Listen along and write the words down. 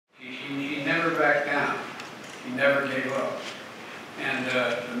backed down. He never gave up. And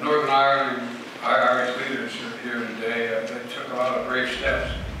the Northern Ireland, Irish leaders are here today. They took a lot of brave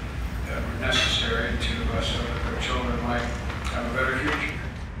steps that were necessary to so that their children might have a better future.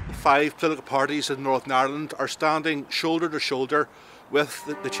 5 political parties in Northern Ireland are standing shoulder to shoulder with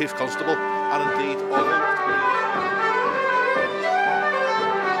the Chief Constable, and indeed all of them.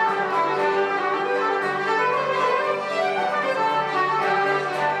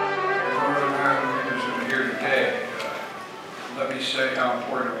 Let me say how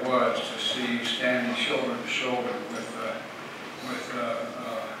important it was to see you standing shoulder to shoulder with the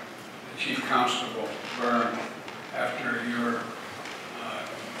Chief Constable, Byrne, after your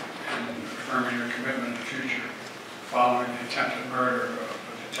and affirming your commitment in the future following the attempted murder of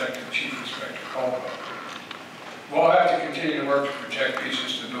the Detective Chief Inspector Caldwell. We'll have to continue to work to protect peace and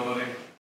stability